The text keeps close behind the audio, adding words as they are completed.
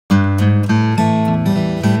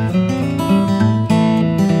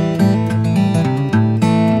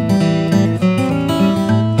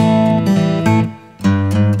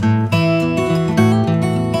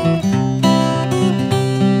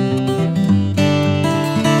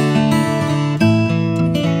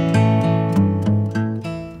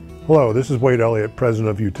Hello, this is Wade Elliott, President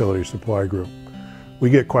of Utility Supply Group. We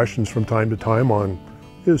get questions from time to time on,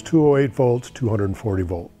 is 208 volts 240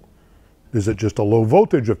 volt? Is it just a low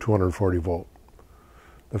voltage of 240 volt?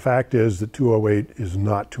 The fact is that 208 is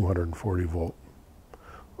not 240 volt.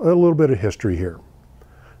 A little bit of history here.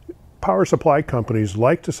 Power supply companies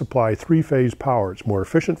like to supply three-phase power. It's more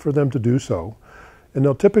efficient for them to do so, and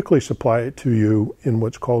they'll typically supply it to you in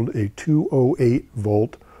what's called a 208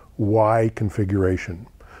 volt Y configuration.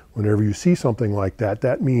 Whenever you see something like that,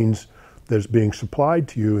 that means that it's being supplied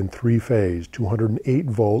to you in three-phase, 208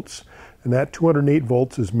 volts, and that 208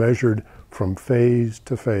 volts is measured from phase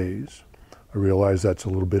to phase. I realize that's a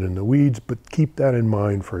little bit in the weeds, but keep that in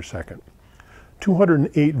mind for a second.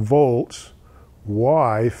 208 volts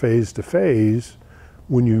Y phase to phase,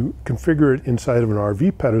 when you configure it inside of an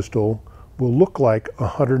RV pedestal, will look like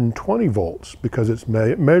 120 volts because it's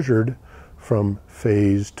measured from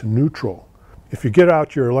phase to neutral. If you get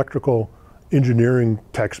out your electrical engineering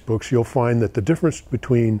textbooks, you'll find that the difference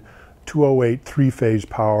between 208 three-phase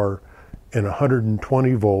power and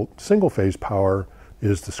 120 volt single-phase power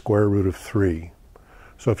is the square root of 3.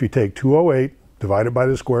 So if you take 208 divided by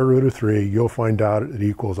the square root of 3, you'll find out it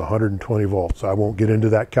equals 120 volts. I won't get into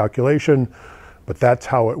that calculation, but that's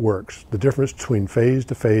how it works. The difference between phase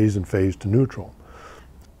to phase and phase to neutral.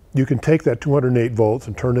 You can take that 208 volts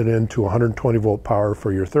and turn it into 120 volt power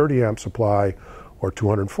for your 30 amp supply or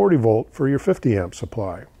 240 volt for your 50 amp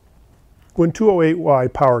supply. When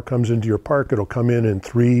 208Y power comes into your park, it'll come in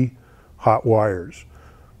 3 hot wires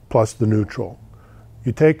plus the neutral.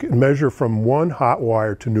 You take and measure from one hot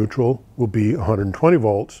wire to neutral will be 120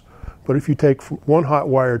 volts, but if you take from one hot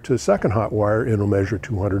wire to a second hot wire, it'll measure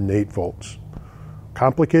 208 volts.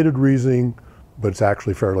 Complicated reasoning, but it's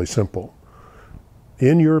actually fairly simple.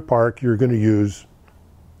 In your park, you're going to use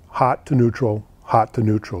hot to neutral,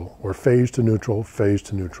 or phase to neutral, phase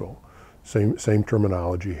to neutral. Same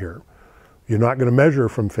terminology here. You're not going to measure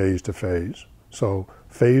from phase to phase. So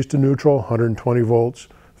phase to neutral, 120 volts,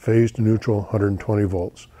 phase to neutral, 120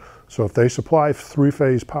 volts. So if they supply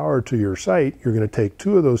three-phase power to your site, you're going to take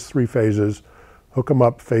 2 of those 3 phases, hook them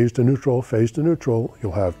up phase to neutral,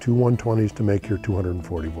 you'll have 2 120s to make your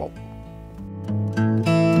 240 volt.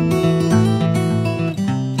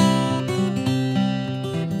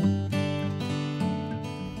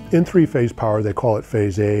 In three-phase power, they call it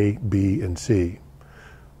phase A, B, and C.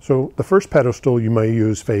 So the first pedestal, you may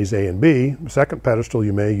use phase A and B. The second pedestal,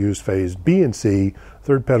 you may use phase B and C.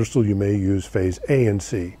 Third pedestal, you may use phase A and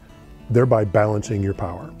C, thereby balancing your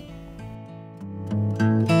power.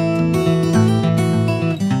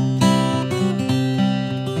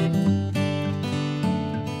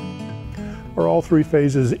 Are all 3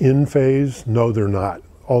 phases in phase? No, they're not.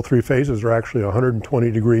 All 3 phases are actually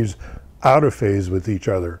 120 degrees out of phase with each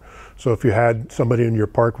other. So if you had somebody in your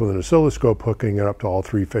park with an oscilloscope hooking it up to all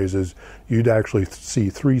 3 phases, you'd actually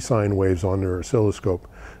see 3 sine waves on their oscilloscope.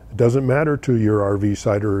 It doesn't matter to your RV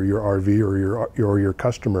site or your RV or your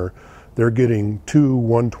customer. They're getting 2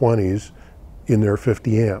 120s in their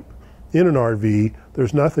 50 amp. In an RV,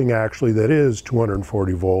 there's nothing actually that is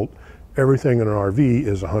 240 volt. Everything in an RV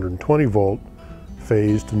is 120 volt,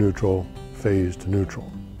 phase to neutral, phase to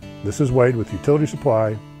neutral. This is Wade with Utility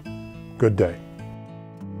Supply. Good day.